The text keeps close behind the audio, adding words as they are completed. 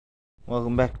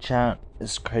Welcome back, chat.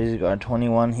 It's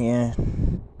Crazyguy21 here.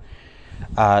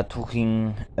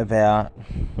 Talking about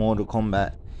Mortal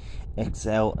Kombat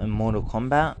XL and Mortal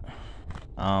Kombat.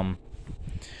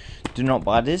 Do not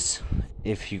buy this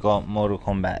if you got Mortal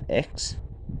Kombat X.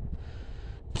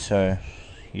 So,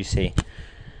 you see,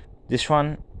 this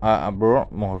one I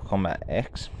brought Mortal Kombat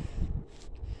X.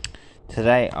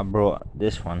 Today I brought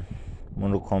this one,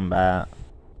 Mortal Kombat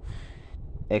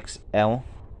XL.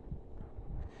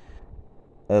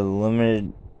 A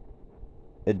limited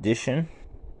edition.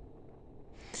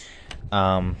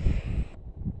 The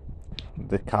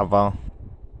cover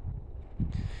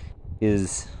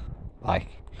is like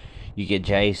you get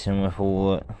Jason with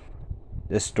all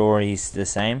the story's the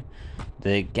same.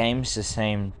 The game's the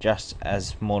same, just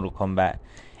as Mortal Kombat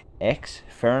X.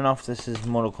 Fair enough, this is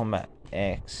Mortal Kombat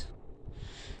X.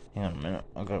 Hang on a minute,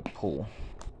 I gotta pull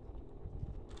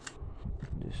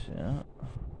this out.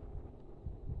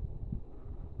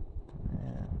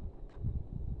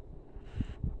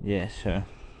 Yeah, so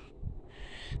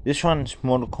this one's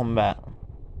Mortal Kombat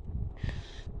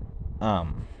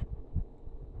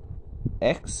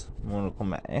X. Mortal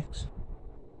Kombat X.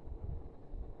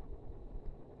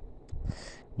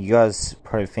 You guys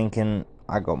probably thinking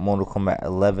I got Mortal Kombat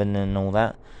 11 and all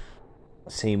that.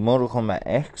 See, Mortal Kombat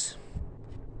X,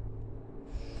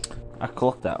 I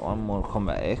clocked that one. Mortal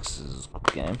Kombat X is a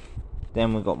good game.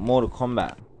 Then we got Mortal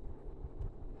Kombat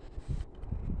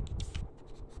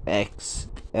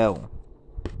XL.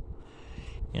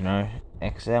 You know,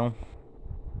 XL.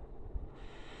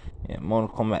 Yeah, Mortal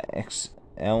Kombat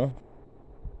XL.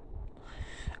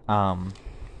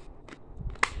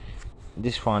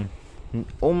 This one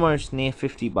almost near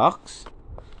 $50.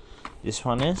 This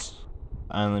one is.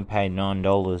 I only paid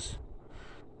 $9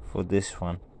 for this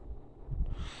one.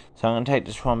 So I'm gonna take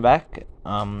this one back.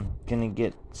 Gonna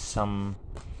get some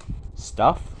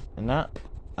stuff in that.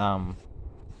 Some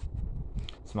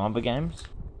other games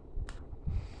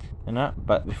and that,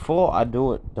 but before I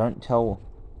do it,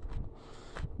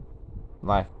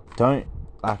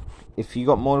 if you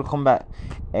got Mortal Kombat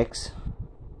X,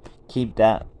 keep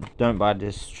that. Don't buy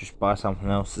this, just buy something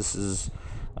else. This is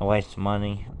a waste of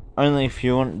money. Only if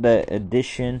you want the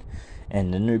edition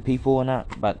and the new people and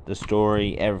that, but the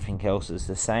story, everything else is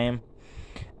the same.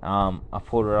 I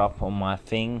put it up on my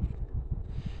thing.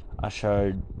 I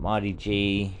showed Mighty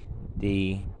G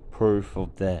the proof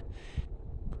of the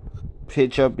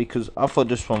picture because I thought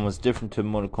this one was different to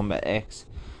Mortal Kombat X,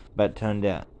 but it turned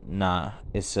out nah,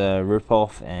 it's a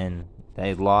rip-off and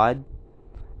they lied.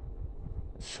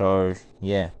 So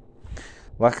yeah,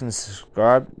 like and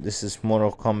subscribe. This is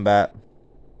Mortal Kombat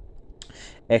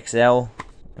XL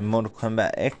and Mortal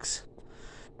Kombat X,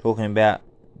 talking about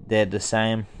they're the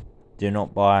same. Do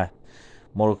not buy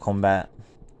Mortal Kombat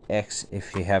X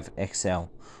if you have XL,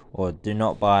 or do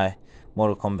not buy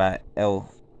Mortal Kombat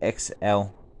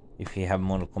XL if you have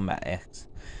Mortal Kombat X.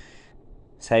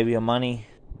 Save your money,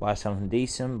 buy something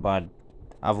decent, buy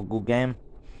other good game.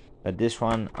 But this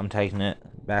one, I'm taking it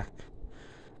back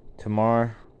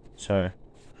tomorrow. So,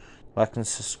 like and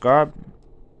subscribe,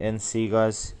 and see you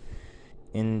guys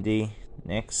in the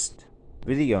next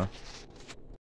video.